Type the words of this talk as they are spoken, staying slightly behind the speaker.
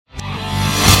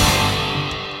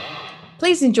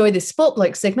Please enjoy this Sport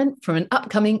Blokes segment from an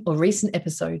upcoming or recent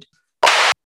episode.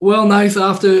 Well, Nath,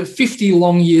 after 50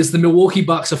 long years, the Milwaukee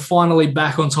Bucks are finally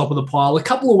back on top of the pile. A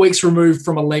couple of weeks removed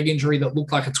from a leg injury that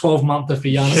looked like a 12-monther for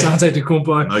Giannis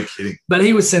Antetokounmpo. No kidding. But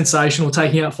he was sensational,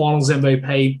 taking out Finals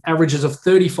MVP, averages of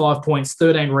 35 points,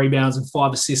 13 rebounds, and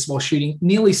 5 assists while shooting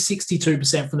nearly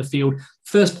 62% from the field.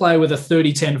 First player with a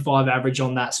 30-10-5 average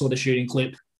on that sort of shooting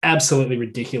clip. Absolutely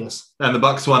ridiculous. And the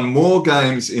Bucks won more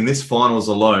games in this finals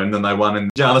alone than they won in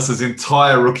Giannis's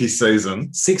entire rookie season.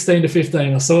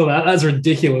 16-15, I saw that. That's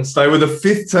ridiculous. They were the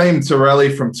fifth team to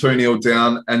rally from 2-0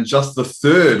 down and just the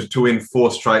third to win 4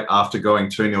 straight after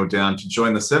going 2-0 down to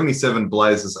join the 77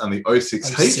 Blazers and the 06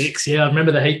 Heat. Yeah, I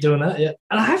remember the Heat doing that, yeah.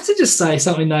 And I have to just say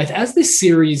something, Nath, as this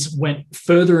series went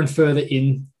further and further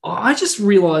in, I just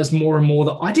realised more and more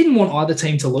that I didn't want either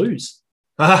team to lose.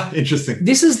 Interesting.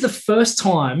 This is the first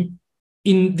time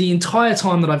in the entire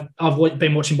time that I've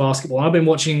been watching basketball. I've been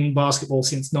watching basketball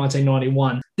since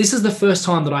 1991. This is the first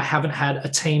time that I haven't had a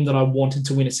team that I wanted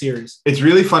to win a series. It's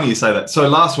really funny you say that. So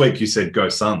last week you said go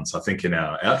Suns, I think, in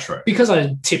our outro. Because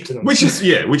I tipped them. Which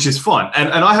is fine. And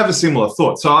I have a similar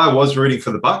thought. So I was rooting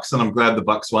for the Bucks and I'm glad the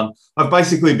Bucks won. I've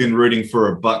basically been rooting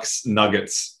for a Bucks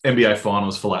Nuggets NBA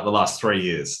Finals for like the last 3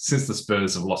 years since the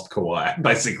Spurs have lost Kawhi,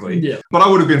 basically. Yeah. But I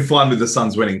would have been fine with the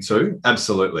Suns winning too.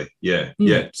 Absolutely. Yeah.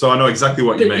 Yeah. So I know exactly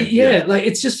what you mean. Yeah, like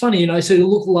it's just funny, So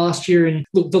look, last year, and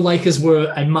look, the Lakers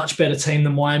were a much better team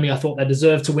than Miami. I thought they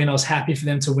deserved to win. I was happy for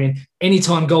them to win.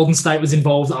 Anytime Golden State was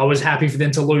involved, I was happy for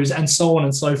them to lose, and so on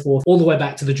and so forth, all the way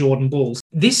back to the Jordan Bulls.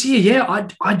 This year,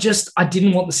 I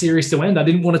didn't want the series to end. I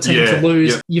didn't want a team to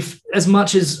lose. Yeah. As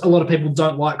much as a lot of people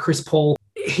don't like Chris Paul,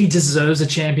 he deserves a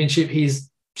championship. He's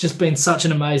just been such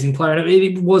an amazing player.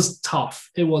 It was tough.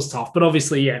 It was tough. But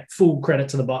obviously, full credit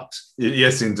to the Bucks.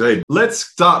 Yes, indeed. Let's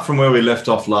start from where we left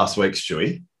off last week,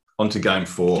 Stewie, onto Game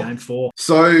 4. Game 4.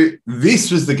 So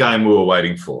this was the game we were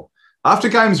waiting for. After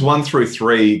games 1 through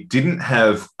 3 didn't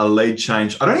have a lead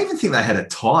change, I don't even think they had a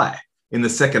tie in the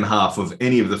second half of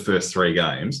any of the first 3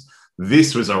 games.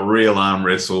 This was a real arm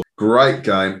wrestle. Great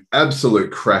game.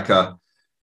 Absolute cracker.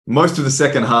 Most of the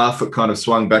second half, it kind of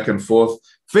swung back and forth.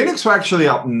 Phoenix were actually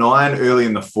up 9 early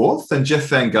in the fourth, and Jeff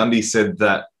Van Gundy said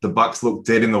that the Bucks looked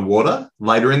dead in the water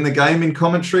later in the game in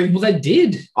commentary. Well, they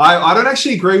did. I don't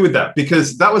actually agree with that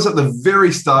because that was at the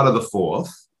very start of the fourth,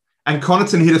 and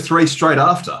Connaughton hit a 3 straight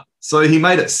after. So he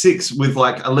made it 6 with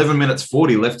like 11 minutes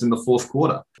 40 left in the fourth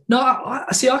quarter. No,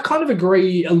 I kind of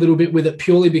agree a little bit with it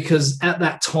purely because at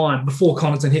that time, before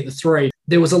Connaughton hit the 3,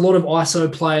 there was a lot of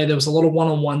ISO play. There was a lot of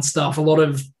one-on-one stuff, a lot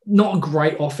of not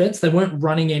great offense. They weren't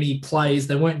running any plays.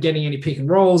 They weren't getting any pick and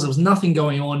rolls. There was nothing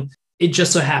going on. It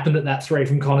just so happened that 3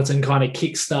 from Connaughton kind of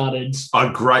kick-started a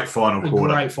great final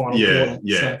quarter. quarter. Yeah.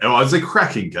 So. It was a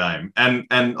cracking game. And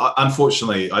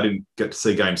unfortunately, I didn't get to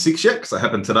see Game 6 yet because it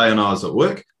happened today and I was at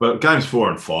work. But Games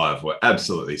 4 and 5 were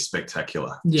absolutely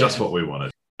spectacular. Yeah. Just what we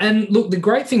wanted. And look, the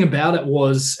great thing about it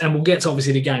was, and we'll get to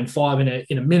obviously to Game 5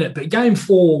 in a minute, but Game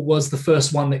 4 was the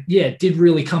first one that, did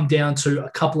really come down to a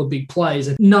couple of big plays,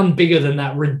 and none bigger than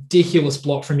that ridiculous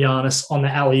block from Giannis on the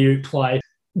alley-oop play.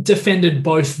 Defended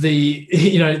both the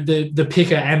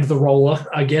picker and the roller,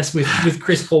 I guess, with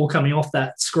Chris Paul coming off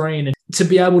that screen. And to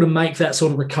be able to make that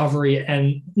sort of recovery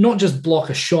and not just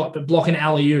block a shot, but block an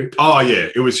alley-oop. Oh, yeah,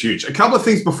 it was huge. A couple of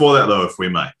things before that, though, if we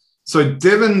may. So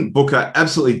Devin Booker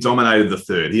absolutely dominated the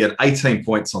third. He had 18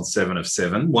 points on 7 of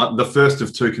 7, the first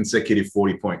of 2 consecutive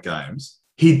 40-point games.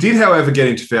 He did, however, get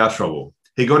into foul trouble.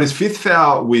 He got his 5th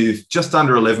foul with just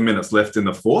under 11 minutes left in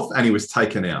the fourth, and he was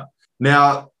taken out.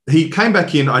 Now, he came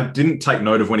back in. I didn't take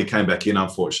note of when he came back in,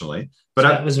 unfortunately. But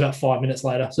that was about 5 minutes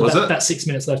later. So about 6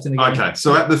 minutes left in the game. Okay,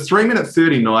 so at the 3-minute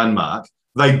 39 mark,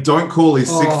 they don't call his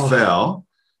 6th foul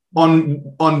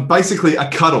on basically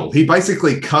a cuddle. He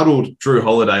basically cuddled Drew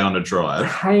Holiday on a drive.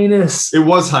 Heinous. It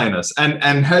was heinous.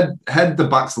 And had the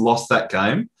Bucks lost that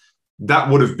game, that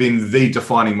would have been the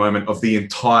defining moment of the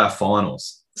entire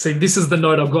finals. See, this is the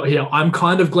note I've got here. I'm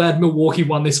kind of glad Milwaukee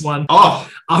won this one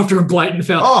after a blatant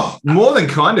foul. Oh, more than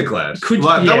kind of glad.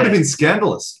 That would have been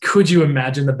scandalous. Could you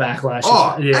imagine the backlash?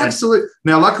 Oh, absolutely.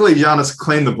 Now, luckily, Giannis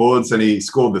cleaned the boards and he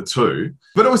scored the 2.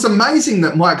 But it was amazing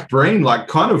that Mike Breen, I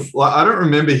don't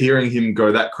remember hearing him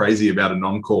go that crazy about a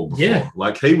non-call before.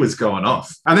 Yeah. He was going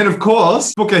off. And then, of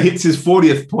course, Booker hits his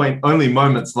 40th point only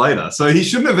moments later. So he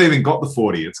shouldn't have even got the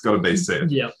 40, it's got to be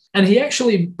said. Yeah. And he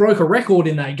actually broke a record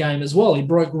in that game as well. He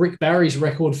broke Rick Barry's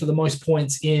record for the most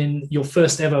points in your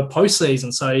first ever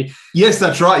postseason. So yes,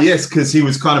 that's right. Yes, because he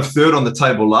was kind of third on the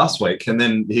table last week. And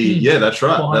then that's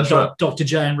right. That's right. Dr.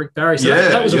 J and Rick Barry. So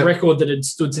that was a record that had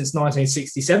stood since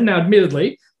 1967. Now,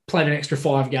 admittedly, played an extra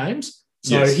 5 games.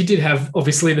 So he did have,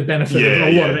 obviously, the benefit of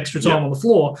a lot of extra time on the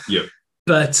floor. Yep.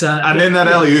 But and then that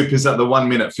alley-oop is at the 1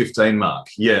 minute 15 mark.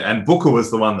 Yeah, and Booker was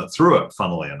the one that threw it,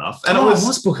 funnily enough. And it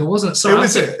was Booker, wasn't it? Sorry, I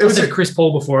said Chris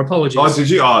Paul before. Apologies. Oh,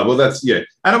 did you? Oh, well, that's, yeah.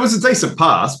 And it was a decent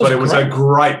pass, but it was a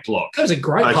great block. It was a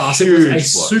great pass. It was a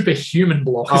superhuman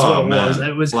block is what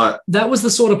it was. That was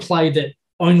the sort of play that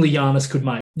only Giannis could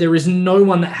make. There is no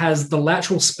one that has the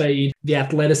lateral speed, the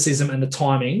athleticism, and the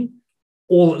timing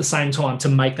all at the same time to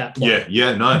make that play.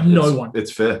 No one.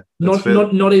 It's fair.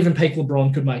 Not even peak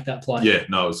LeBron could make that play. Yeah,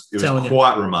 no, it was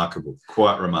quite remarkable.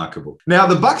 Quite remarkable. Now,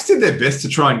 the Bucks did their best to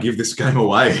try and give this game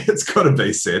away. It's got to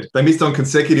be said. They missed on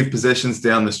consecutive possessions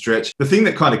down the stretch. The thing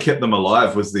that kind of kept them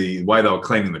alive was the way they were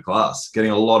cleaning the glass, getting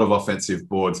a lot of offensive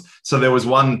boards. So there was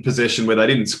one possession where they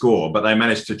didn't score, but they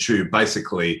managed to chew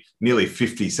basically nearly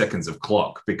 50 seconds of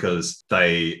clock because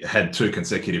they had 2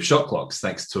 consecutive shot clocks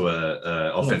thanks to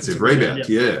a offensive rebound.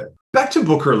 Yeah. Back to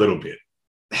Booker a little bit.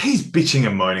 He's bitching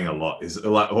and moaning a lot. It's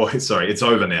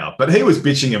over now. But he was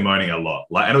bitching and moaning a lot.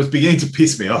 And it was beginning to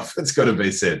piss me off, it's got to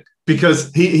be said.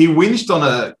 Because he whinged on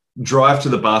a drive to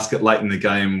the basket late in the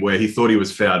game where he thought he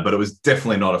was fouled, but it was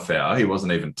definitely not a foul. He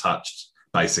wasn't even touched,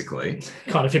 basically.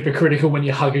 Kind of hypocritical when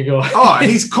you hug a guy. Oh,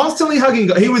 he's constantly hugging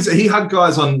guys. He hugged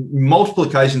guys on multiple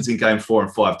occasions in game 4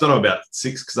 and 5. Don't know about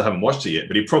 6 because I haven't watched it yet,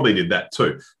 but he probably did that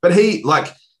too. But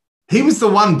he was the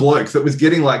one bloke that was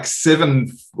getting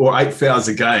 7 or 8 fouls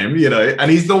a game,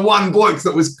 and he's the one bloke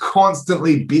that was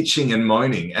constantly bitching and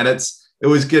moaning. And it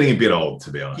was getting a bit old,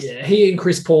 to be honest. Yeah, he and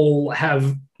Chris Paul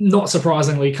have, not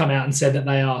surprisingly, come out and said that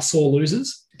they are sore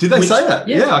losers. Did they say that?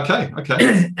 Yeah,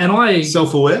 okay. And I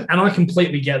self-aware. And I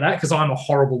completely get that because I'm a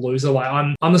horrible loser.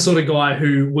 I'm the sort of guy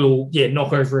who will,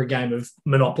 knock over a game of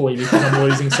Monopoly because I'm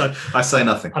losing. So I say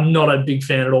nothing. I'm not a big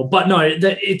fan at all. But no,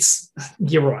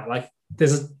 you're right.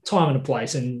 There's a time and a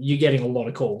place, and you're getting a lot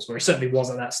of calls where it certainly was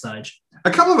at that stage. A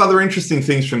couple of other interesting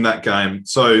things from that game.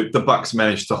 So the Bucks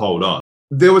managed to hold on.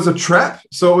 There was a trap.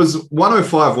 So it was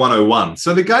 105-101.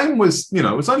 So the game was, it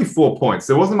was only 4 points.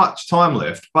 There wasn't much time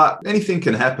left, but anything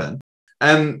can happen.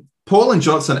 And Paul and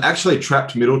Johnson actually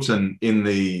trapped Middleton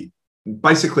in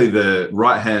basically the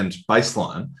right-hand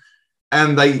baseline,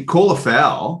 and they call a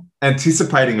foul,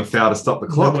 anticipating a foul to stop the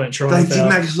clock. They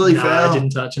didn't actually foul. They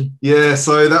didn't touch him. Yeah,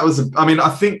 so that was, I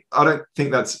don't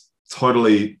think that's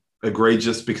totally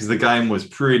egregious because the game was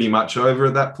pretty much over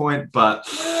at that point, but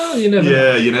you never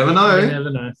know. You never know.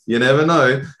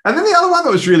 And then the other one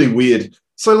that was really weird.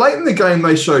 So late in the game,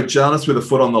 they showed Giannis with a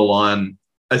foot on the line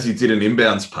as he did an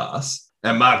inbounds pass,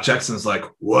 and Mark Jackson's like,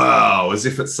 wow, as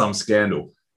if it's some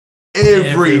scandal.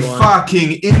 Every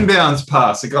fucking inbounds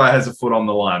pass, the guy has a foot on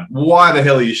the line. Why the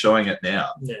hell are you showing it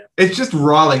now? Yeah. It's just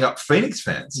riling up Phoenix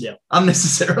fans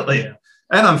unnecessarily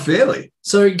and unfairly.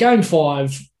 So game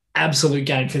 5, absolute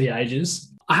game for the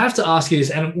ages. I have to ask you this,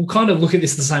 and we'll kind of look at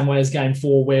this the same way as game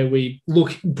 4, where we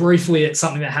look briefly at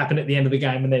something that happened at the end of the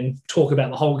game and then talk about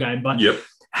the whole game. But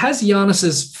has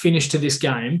Giannis's finish to this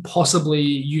game possibly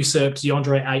usurped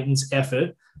DeAndre Ayton's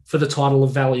effort for the title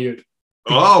of value?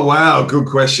 Oh, wow. Good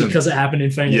question. Because it happened in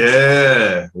Phoenix.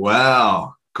 Yeah.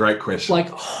 Wow. Great question.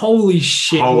 Holy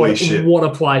shit. What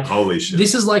a play. Holy shit.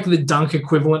 This is like the dunk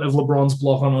equivalent of LeBron's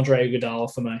block on Andre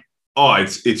Iguodala for me. Oh,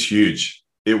 it's huge.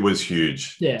 It was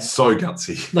huge. Yeah. So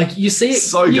gutsy. You see it.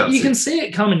 So gutsy. You can see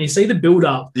it coming. You see the build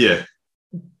up. Yeah.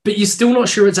 But you're still not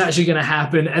sure it's actually going to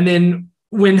happen. And then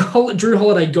when Drew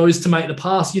Holiday goes to make the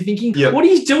pass, you're thinking, what are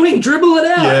you doing? Dribble it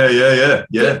out.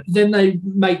 Yeah. But then they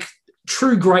make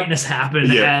true greatness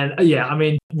happen.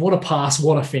 And what a pass,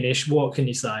 what a finish. What can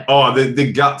you say? Oh,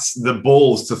 the guts, the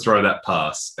balls to throw that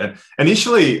pass. And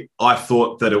initially I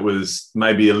thought that it was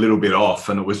maybe a little bit off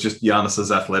and it was just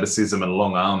Giannis's athleticism and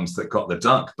long arms that got the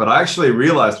dunk. But I actually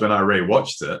realized when I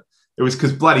rewatched it, it was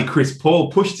because bloody Chris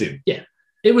Paul pushed him. Yeah.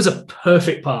 It was a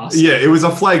perfect pass. Yeah, it was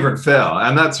a flagrant foul.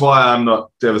 And that's why I'm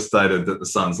not devastated that the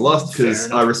Suns lost,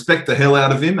 because I respect the hell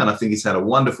out of him. And I think he's had a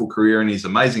wonderful career and he's an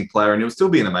amazing player and he'll still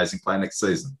be an amazing player next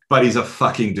season. But he's a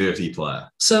fucking dirty player.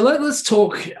 So let's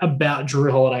talk about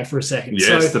Drew Holiday for a second.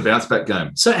 Yes, the bounce back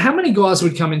game. So how many guys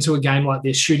would come into a game like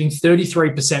this shooting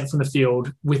 33% from the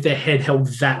field with their head held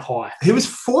that high? He was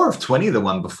 4 of 20 the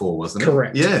one before, wasn't he?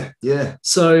 Correct. Yeah.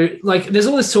 So there's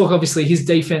all this talk, obviously, his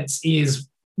defense is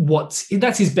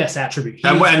that's his best attribute.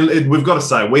 And we've got to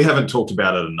say, we haven't talked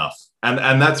about it enough.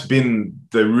 And that's been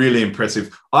the really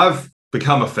impressive. I've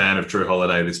become a fan of Drew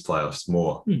Holiday this playoffs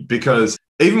more because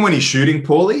even when he's shooting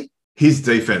poorly, his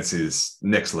defense is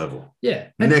next level. Yeah.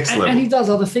 Next level. And he does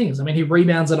other things. I mean, he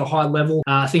rebounds at a high level.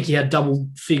 I think he had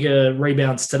double-figure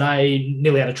rebounds today,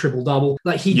 nearly had a triple-double.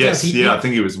 I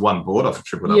think he was one board off a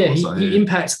triple-double. Yeah, he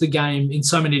impacts the game in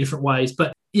so many different ways.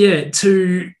 But,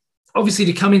 to obviously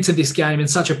to come into this game in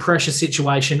such a pressure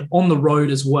situation on the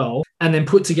road as well, and then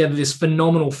put together this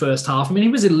phenomenal first half. I mean, he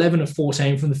was 11 of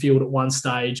 14 from the field at one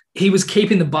stage. He was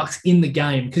keeping the Bucks in the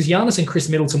game because Giannis and Chris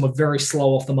Middleton were very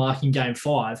slow off the mark in game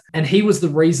 5. And he was the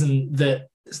reason that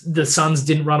the Suns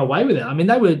didn't run away with it. I mean,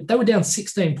 they were down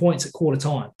 16 points at quarter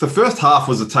time. The first half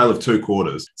was a tale of two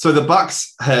quarters. So the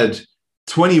Bucks had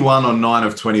 21 on 9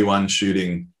 of 21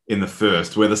 shooting in the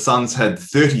first, where the Suns had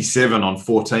 37 on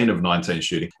 14 of 19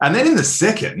 shooting. And then in the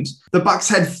second, the Bucks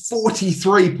had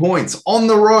 43 points on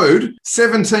the road,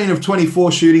 17 of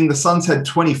 24 shooting. The Suns had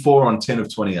 24 on 10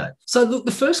 of 28. So look,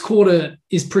 the first quarter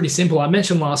is pretty simple. I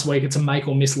mentioned last week it's a make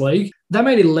or miss league. They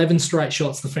made 11 straight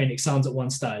shots, the Phoenix Suns, at one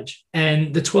stage.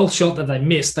 And the 12th shot that they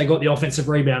missed, they got the offensive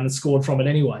rebound and scored from it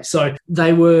anyway. So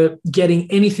they were getting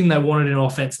anything they wanted in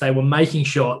offense. They were making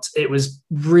shots. It was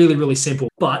really, really simple.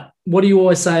 But what do you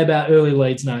always say about early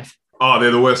leads, Nath? Oh,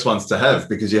 they're the worst ones to have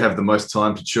because you have the most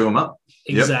time to chew them up.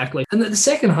 Exactly. Yep. And the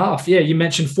second half, you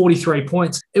mentioned 43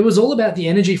 points. It was all about the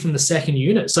energy from the second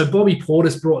unit. So Bobby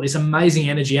Portis brought this amazing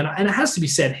energy. And it has to be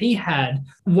said, he had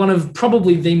one of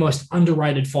probably the most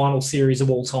underrated final series of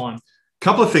all time.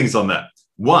 Couple of things on that.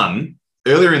 One,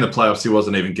 earlier in the playoffs, he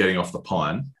wasn't even getting off the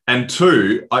pine. And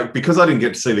two, because I didn't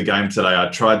get to see the game today,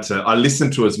 I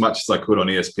listened to as much as I could on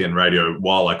ESPN radio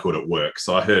while I could at work.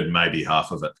 So I heard maybe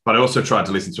half of it. But I also tried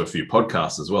to listen to a few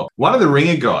podcasts as well. One of the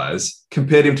Ringer guys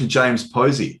compared him to James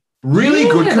Posey.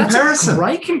 Really good comparison. That's a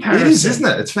great comparison. It is, isn't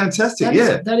it? It's fantastic.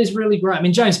 That is really great. I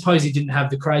mean, James Posey didn't have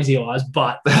the crazy eyes,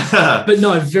 but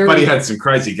no, very. But he had some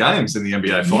crazy games in the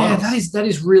NBA Finals. Yeah, that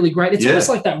is really great. It's almost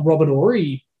like that Robert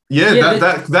Horry.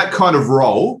 That kind of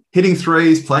role, hitting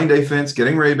threes, playing defense,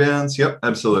 getting rebounds. Yep,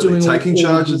 absolutely. Taking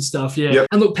charges. Good stuff, yeah. Yep.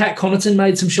 And look, Pat Connaughton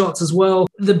made some shots as well.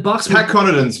 The Bucks. Pat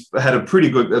Connaughton's had a pretty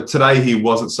good. Today he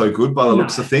wasn't so good by the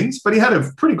looks of things, but he had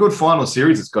a pretty good final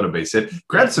series. It's got to be said.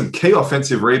 Grabbed some key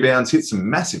offensive rebounds, hit some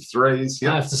massive threes. Yep.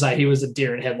 I have to say he was a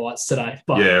deer in headlights today.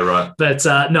 But, yeah, right. But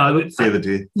no, fear the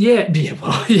deer. Yeah.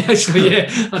 Well, actually,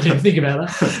 I didn't think about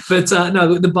that. But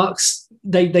no, the Bucks.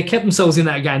 They kept themselves in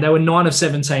that game. They were 9 of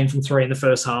 17 from 3 in the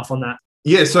first half on that.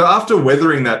 Yeah, so after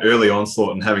weathering that early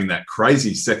onslaught and having that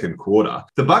crazy second quarter,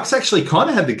 the Bucks actually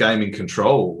kind of had the game in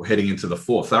control heading into the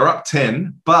fourth. They were up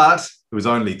 10, but it was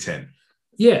only 10.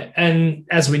 Yeah, and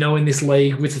as we know in this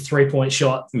league with the three-point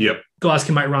shot, guys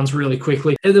can make runs really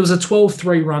quickly. And there was a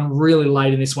 12-3 run really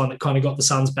late in this one that kind of got the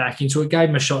Suns back into it, gave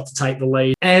them a shot to take the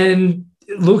lead. And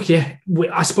look,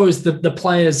 I suppose the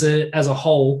players as a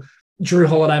whole, Drew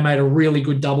Holiday made a really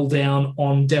good double down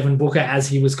on Devin Booker as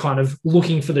he was kind of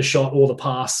looking for the shot or the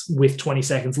pass with 20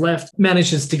 seconds left.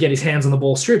 Manages to get his hands on the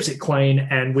ball, strips it clean,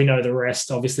 and we know the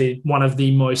rest. Obviously, one of the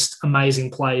most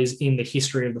amazing plays in the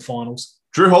history of the finals.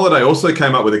 Drew Holiday also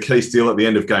came up with a key steal at the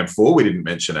end of game 4, we didn't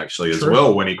mention actually as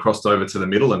well, when he crossed over to the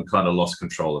middle and kind of lost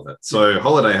control of it. So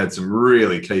Holiday had some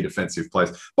really key defensive plays.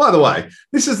 By the way,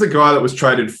 this is the guy that was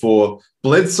traded for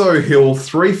Bledsoe, Hill,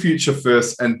 3 future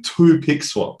firsts and 2 pick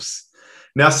swaps.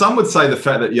 Now, some would say the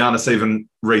fact that Giannis even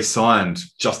re-signed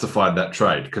justified that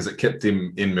trade because it kept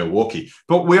him in Milwaukee.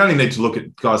 But we only need to look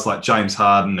at guys like James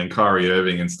Harden and Kyrie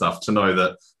Irving and stuff to know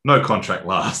that no contract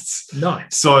lasts. No.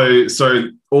 So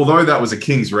although that was a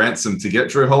king's ransom to get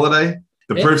Drew Holiday,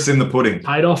 the proof's in the pudding.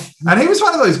 Paid off. And he was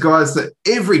one of those guys that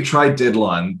every trade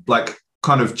deadline, like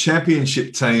kind of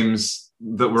championship teams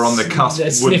that were on the cusp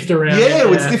sniffed around. Yeah, it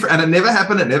was different. And it never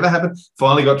happened.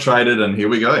 Finally got traded, and here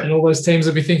we go. And all those teams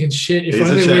would be thinking, shit, if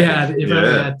only we had.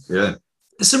 Yeah.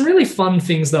 There's some really fun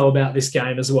things, though, about this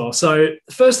game as well. So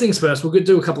first things first, we'll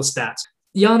do a couple of stats.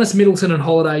 Giannis, Middleton, and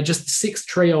Holiday, just the 6th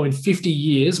trio in 50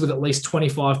 years with at least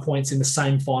 25 points in the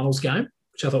same finals game,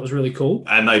 which I thought was really cool.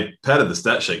 And they padded the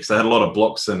stat sheet because they had a lot of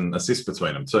blocks and assists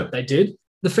between them too. They did.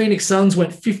 The Phoenix Suns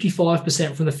went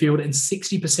 55% from the field and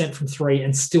 60% from 3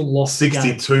 and still lost the game.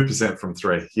 62% from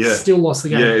 3. Yeah. Still lost the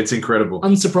game. Yeah, it's incredible.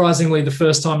 Unsurprisingly, the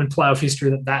first time in playoff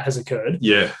history that has occurred.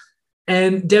 Yeah.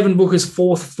 And Devin Booker's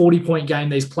 4th 40-point game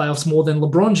these playoffs, more than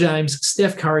LeBron James,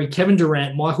 Steph Curry, Kevin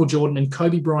Durant, Michael Jordan, and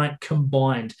Kobe Bryant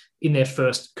combined in their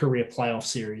first career playoff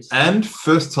series. And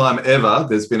first time ever,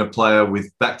 there's been a player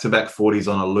with back-to-back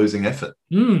 40s on a losing effort.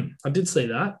 I did see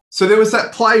that. So there was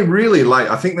that play really late.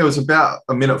 I think there was about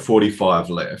a minute 45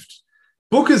 left.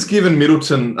 Booker's given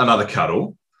Middleton another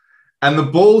cuddle, and the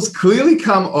ball's clearly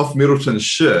come off Middleton's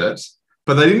shirt,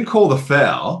 but they didn't call the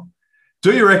foul.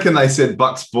 Do you reckon they said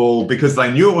Bucks ball because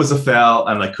they knew it was a foul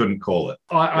and they couldn't call it?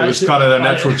 It was kind of a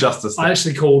natural justice thing. I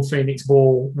actually called Phoenix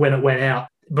ball when it went out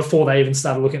before they even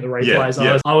started looking at the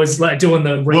replays. I was like doing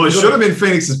the... Well, it should have been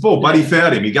Phoenix's ball, but he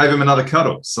fouled him. He gave him another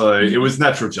cuddle. So it was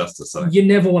natural justice. You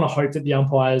never want to hope that the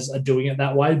umpires are doing it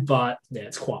that way, but yeah,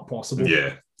 it's quite possible.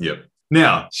 Yeah, yep.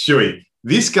 Now, Shuey,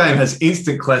 this game has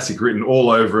instant classic written all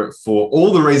over it for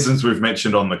all the reasons we've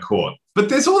mentioned on the court. But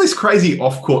there's all this crazy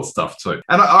off-court stuff too.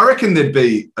 And I reckon there'd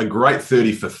be a great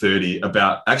 30 for 30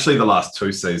 about actually the last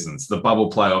 2 seasons, the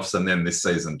bubble playoffs and then this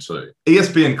season too.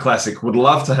 ESPN Classic would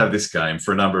love to have this game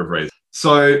for a number of reasons.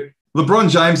 So LeBron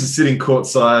James is sitting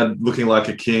courtside looking like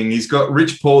a king. He's got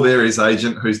Rich Paul there, his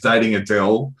agent, who's dating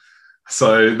Adele.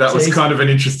 So that was kind of an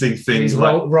interesting thing. He's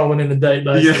rolling in the date,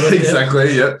 basically. Yeah,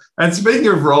 exactly, yeah. And speaking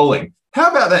of rolling, how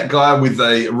about that guy with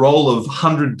a roll of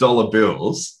 $100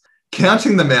 bills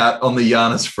counting them out on the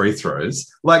Giannis free throws?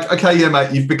 Like, okay, yeah,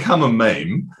 mate, you've become a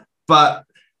meme, but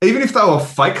even if they were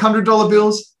fake $100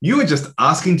 bills, you were just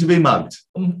asking to be mugged.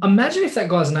 Imagine if that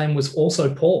guy's name was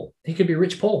also Paul. He could be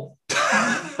Rich Paul.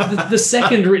 the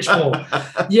second Rich Paul.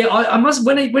 Yeah, I must.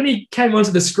 When he came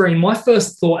onto the screen, my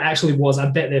first thought actually was, I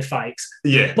bet they're fakes.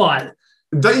 Yeah. But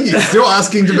don't you still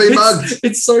asking to be mugged?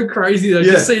 It's so crazy though.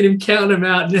 Just seeing him counting them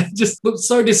out and just looked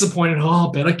so disappointed. Oh,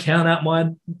 I better count out my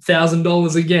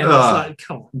 $1,000 again. It's like,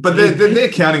 come on. But their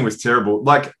counting was terrible.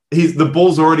 Like the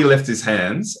ball's already left his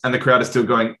hands and the crowd is still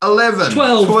going 11,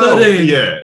 12. 13.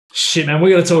 Yeah. Shit, man,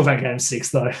 we got to talk about Game 6,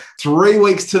 though. 3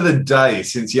 weeks to the day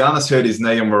since Giannis hurt his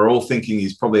knee, and we're all thinking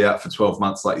he's probably out for 12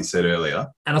 months, like you said earlier.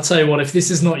 And I'll tell you what, if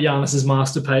this is not Giannis's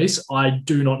masterpiece, I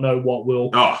do not know what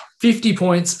will. 50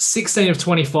 points, 16 of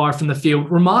 25 from the field,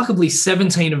 remarkably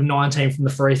 17 of 19 from the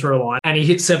free throw line, and he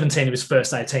hit 17 of his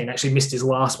first 18, actually missed his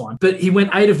last one. But he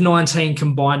went 8 of 19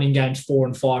 combined in games 4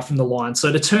 and 5 from the line.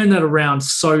 So to turn that around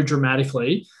so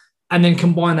dramatically, and then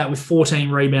combine that with 14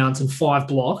 rebounds and 5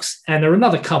 blocks. And there were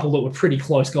another couple that were pretty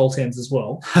close goaltenders as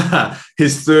well.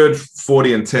 His third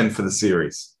 40 and 10 for the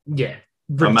series. Yeah.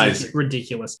 Amazing.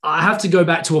 Ridiculous. I have to go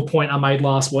back to a point I made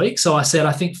last week. So I said,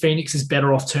 I think Phoenix is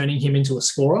better off turning him into a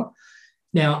scorer.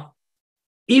 Now,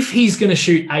 if he's going to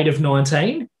shoot 8 of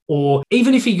 19, or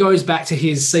even if he goes back to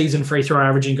his season free throw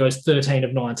average and goes 13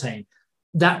 of 19,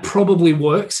 that probably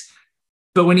works.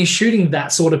 But when he's shooting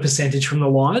that sort of percentage from the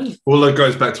line... Well, it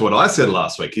goes back to what I said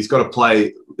last week. He's got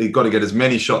to get as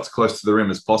many shots close to the rim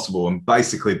as possible and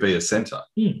basically be a center.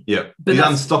 Yeah, but he's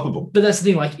unstoppable. But that's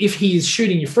the thing. Like, if he's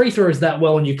shooting your free throws that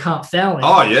well and you can't foul him...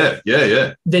 Oh,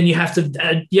 yeah. Then you have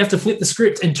to flip the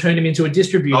script and turn him into a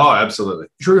distributor. Oh, absolutely.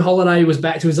 Drew Holiday was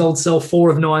back to his old self,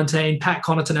 4 of 19. Pat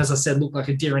Connaughton, as I said, looked like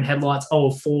a deer in headlights, 0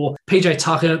 of 4. PJ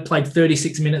Tucker played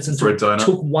 36 minutes and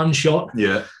took 1 shot.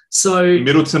 Yeah. So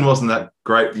Middleton wasn't that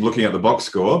great looking at the box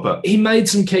score, but he made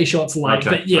some key shots late.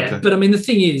 But I mean, the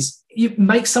thing is, you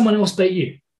make someone else beat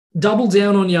you. Double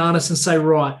down on Giannis and say,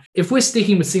 right, if we're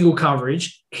sticking with single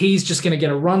coverage, he's just going to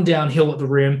get a run downhill at the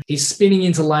rim. He's spinning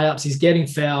into layups. He's getting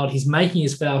fouled. He's making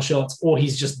his foul shots, or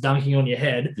he's just dunking on your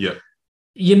head. Yeah,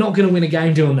 you're not going to win a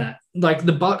game doing that. Like,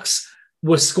 the Bucks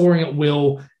were scoring at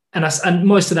will, and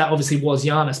most of that obviously was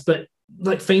Giannis, but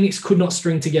like, Phoenix could not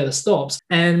string together stops,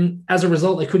 and as a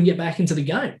result, they couldn't get back into the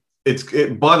game.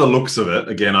 By the looks of it,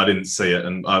 again, I didn't see it,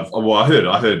 and I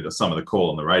heard some of the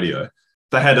call on the radio.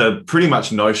 They had pretty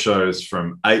much no shows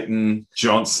from Ayton,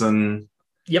 Johnson.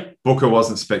 Yep. Booker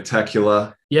wasn't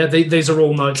spectacular. Yeah, these are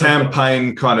all notes.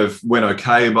 Campaign kind of went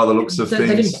okay by the looks of things.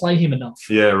 They didn't play him enough.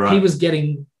 Yeah, right. He was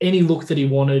getting any look that he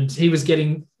wanted. He was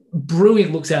getting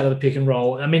brilliant looks out of the pick and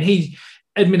roll. I mean,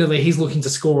 admittedly, he's looking to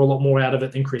score a lot more out of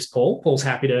it than Chris Paul. Paul's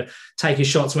happy to take his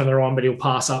shots when they're on, but he'll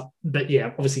pass up. But yeah,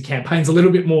 obviously Campaign's a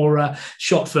little bit more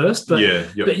shot first. But yeah,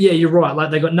 you're right.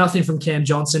 Like, they got nothing from Cam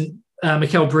Johnson.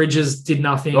 Mikal Bridges did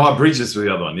nothing. Oh, Bridges was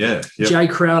the other one, yeah. Yep. Jay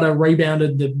Crowder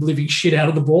rebounded the living shit out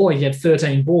of the ball. He had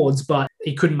 13 boards, but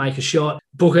he couldn't make a shot.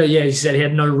 Booker, yeah, he said he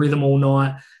had no rhythm all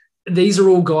night. These are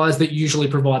all guys that usually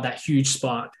provide that huge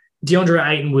spark. DeAndre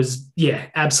Ayton was,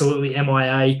 absolutely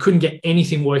MIA. Couldn't get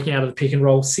anything working out of the pick and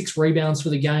roll. 6 rebounds for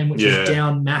the game, which was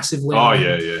down massively. Oh,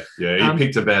 yeah. He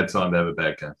picked a bad time to have a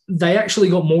bad game. They actually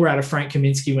got more out of Frank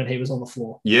Kaminsky when he was on the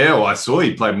floor. Yeah, well, I saw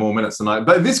he played more minutes tonight.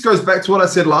 But this goes back to what I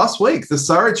said last week. The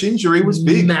Saric injury was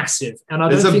big. Massive.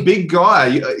 And He's a big guy.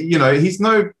 You know, he's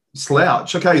no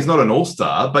slouch. Okay, he's not an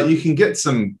all-star, but you can get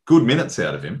some good minutes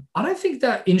out of him. I don't think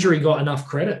that injury got enough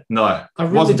credit. No, I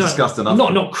really wasn't don't. discussed enough.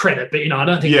 Not credit, but, I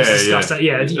don't think it's discussed.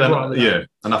 Yeah,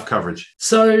 enough coverage.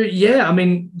 So, I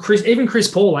mean,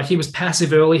 Chris Paul, like, he was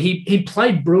passive early. He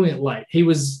played brilliant late. He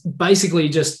was basically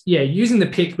just, using the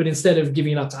pick, but instead of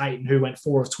giving it up to Ayton, who went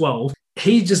 4 of 12,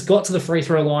 he just got to the free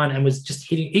throw line and was just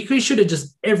hitting. He should have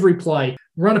just every play,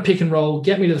 run a pick and roll,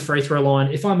 get me to the free throw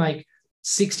line. If I make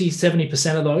 60,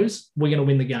 70% of those, we're going to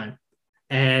win the game.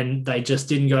 And they just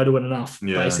didn't go to it enough,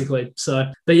 basically.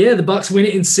 So, but the Bucks win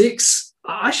it in 6.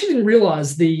 I actually didn't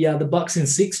realise the Bucks in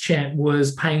 6 chant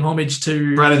was paying homage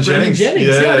to Brandon Jennings. Yeah, I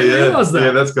didn't realise that.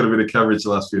 Yeah, that's got a bit of coverage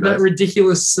the last few days. That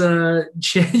ridiculous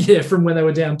chant, from when they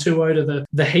were down 2-0 to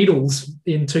the Heatles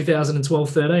in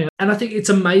 2012-13. And I think it's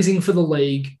amazing for the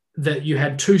league that you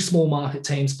had 2 small market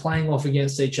teams playing off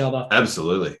against each other.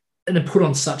 Absolutely. And then put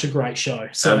on such a great show.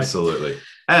 So, absolutely.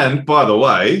 And by the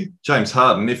way, James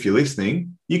Harden, if you're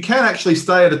listening, you can actually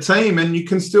stay at a team and you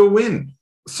can still win.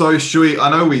 So, Shui, I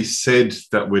know we said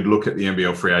that we'd look at the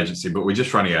NBL free agency, but we're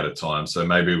just running out of time. So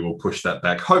maybe we'll push that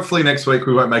back. Hopefully next week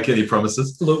we won't make any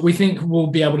promises. Look, we think we'll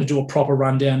be able to do a proper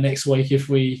rundown next week if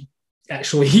we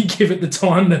actually give it the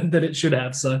time that it should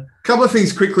have. So, a couple of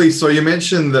things quickly. So you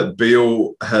mentioned that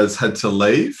Beal has had to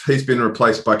leave. He's been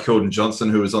replaced by Keldon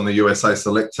Johnson, who was on the USA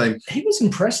select team. He was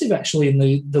impressive, actually, in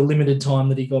the limited time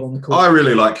that he got on the court. I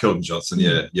really like Keldon Johnson.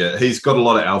 Yeah. He's got a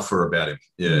lot of alpha about him.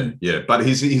 Yeah. But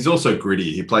he's also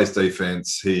gritty. He plays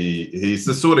defense. He's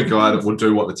the sort of guy that will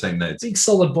do what the team needs. Big,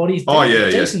 solid body.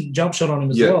 Decent jump shot on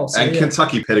him as well. So, and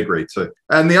Kentucky pedigree too.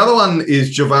 And the other one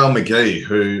is JaVale McGee,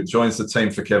 who joins the team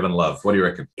for Kevin Love. What do you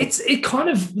reckon? It kind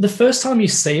of, the first time you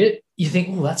see it, you think,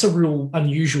 oh, that's a real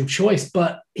unusual choice,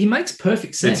 but he makes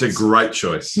perfect sense. It's a great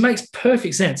choice. He makes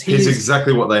perfect sense. He's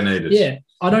exactly what they needed. Yeah.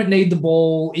 I don't need the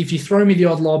ball. If you throw me the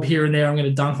odd lob here and there, I'm going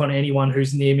to dunk on anyone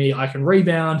who's near me. I can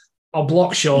rebound. I'll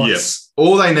block shots. Yes.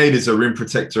 All they need is a rim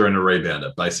protector and a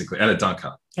rebounder, basically, and a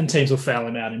dunker. And teams will foul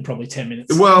him out in probably 10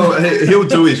 minutes. Well, he'll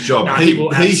do his job.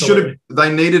 He should have.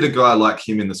 They needed a guy like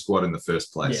him in the squad in the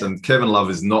first place, and Kevin Love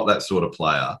is not that sort of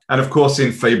player. And of course, in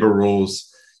FIBA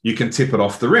rules, you can tip it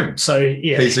off the rim. So,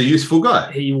 he's a useful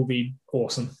guy. He will be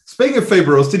awesome. Speaking of FIBA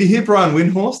rules, did you hear Brian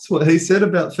Windhorst, what he said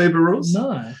about FIBA rules?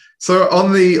 No. So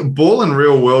on the Ball and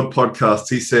Real World podcast,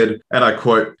 he said, and I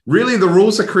quote, "Really, the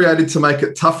rules are created to make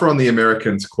it tougher on the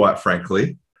Americans, quite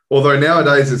frankly. Although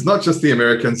nowadays it's not just the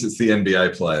Americans, it's the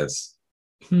NBA players."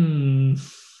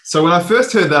 So when I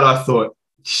first heard that, I thought,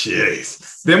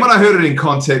 jeez. Then when I heard it in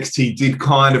context, he did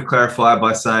kind of clarify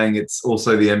by saying it's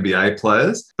also the NBA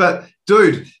players. But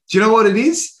dude, do you know what it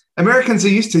is? Americans are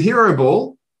used to hero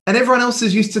ball and everyone else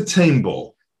is used to team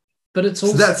ball. But it's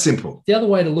also that simple. The other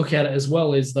way to look at it as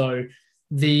well is, though,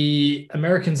 the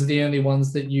Americans are the only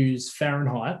ones that use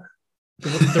Fahrenheit.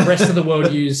 The rest of the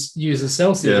world uses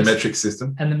Celsius. Yeah, metric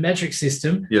system. And the metric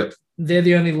system, yep, they're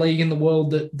the only league in the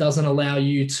world that doesn't allow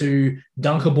you to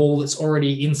dunk a ball that's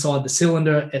already inside the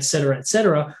cylinder, et cetera, et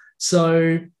cetera.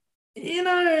 So,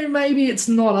 maybe it's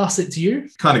not us, it's you.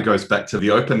 Kind of goes back to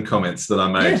the open comments that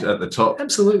I made at the top.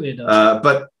 Absolutely it does.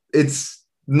 But it's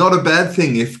not a bad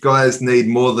thing if guys need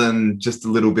more than just a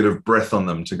little bit of breath on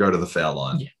them to go to the foul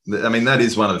line. Yeah. I mean, that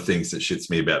is one of the things that shits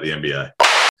me about the NBA.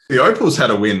 The Opals had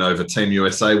a win over Team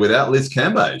USA without Liz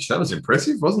Cambage. That was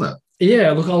impressive, wasn't it?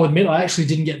 Yeah, look, I'll admit I actually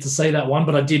didn't get to see that one,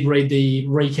 but I did read the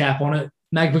recap on it.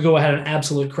 Magbagor had an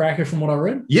absolute cracker from what I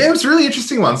read. Yeah, it was a really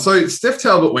interesting one. So Steph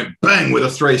Talbot went bang with a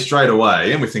 3 straight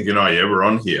away, and we're thinking, oh, yeah, we're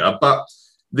on here. But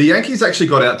the Yankees actually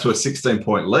got out to a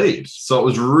 16-point lead. So it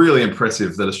was really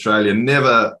impressive that Australia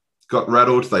never got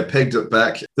rattled. They pegged it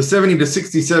back. The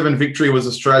 70-67 victory was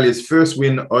Australia's first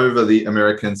win over the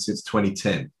Americans since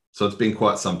 2010. So it's been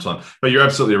quite some time. But you're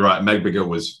absolutely right. Magbagor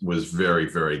was very,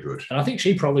 very good. And I think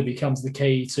she probably becomes the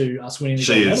key to us winning the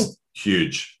gold medal. She is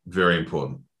huge. Very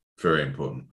important. Very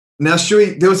important. Now,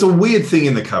 Shui, there was a weird thing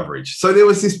in the coverage. So there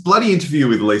was this bloody interview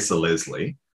with Lisa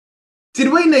Leslie.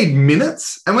 Did we need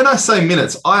minutes? And when I say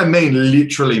minutes, I mean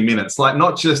literally minutes, like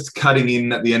not just cutting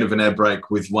in at the end of an ad break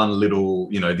with one little,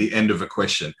 the end of a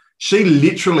question. She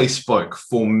literally spoke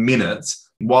for minutes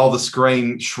while the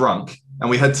screen shrunk and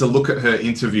we had to look at her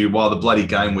interview while the bloody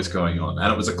game was going on,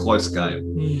 and it was a close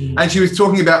game. And she was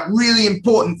talking about really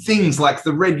important things like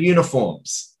the red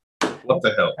uniforms. What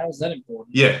the hell? How is that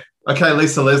important? Yeah. Okay,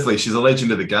 Lisa Leslie, she's a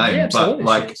legend of the game. Yeah, absolutely.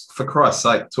 But, for Christ's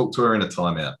sake, talk to her in a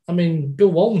timeout. I mean,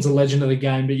 Bill Walton's a legend of the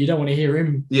game, but you don't want to hear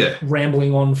him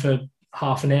rambling on for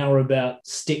half an hour about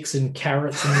sticks and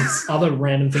carrots and other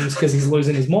random things because he's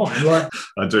losing his mind. Right?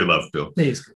 I do love Bill. He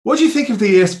is good. What do you think of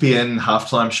the ESPN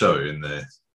halftime show in the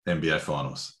NBA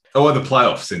Finals? Oh, the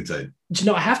playoffs, indeed. Do you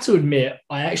know, I have to admit,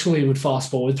 I actually would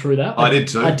fast forward through that. I did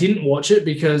too. I didn't watch it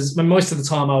because most of the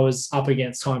time I was up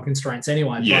against time constraints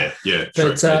anyway.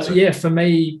 True. For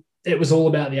me, it was all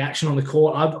about the action on the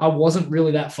court. I wasn't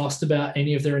really that fussed about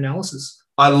any of their analysis.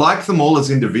 I like them all as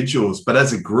individuals, but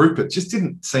as a group, it just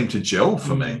didn't seem to gel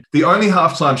for me. The only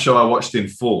halftime show I watched in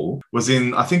full was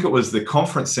in, I think it was the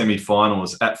conference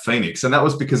semi-finals at Phoenix. And that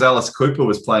was because Alice Cooper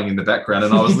was playing in the background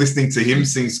and I was listening to him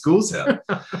sing Schools Out.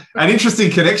 An interesting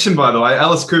connection, by the way.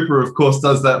 Alice Cooper, of course,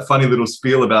 does that funny little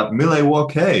spiel about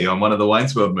Milwaukee on one of the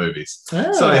Wayne's World movies.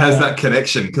 Oh. So he has that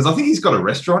connection because I think he's got a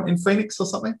restaurant in Phoenix or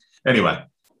something. Anyway,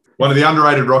 one of the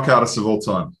underrated rock artists of all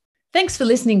time. Thanks for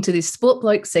listening to this Sport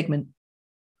Blokes segment.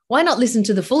 Why not listen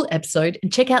to the full episode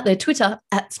and check out their Twitter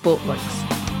 @Sport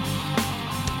Blokes?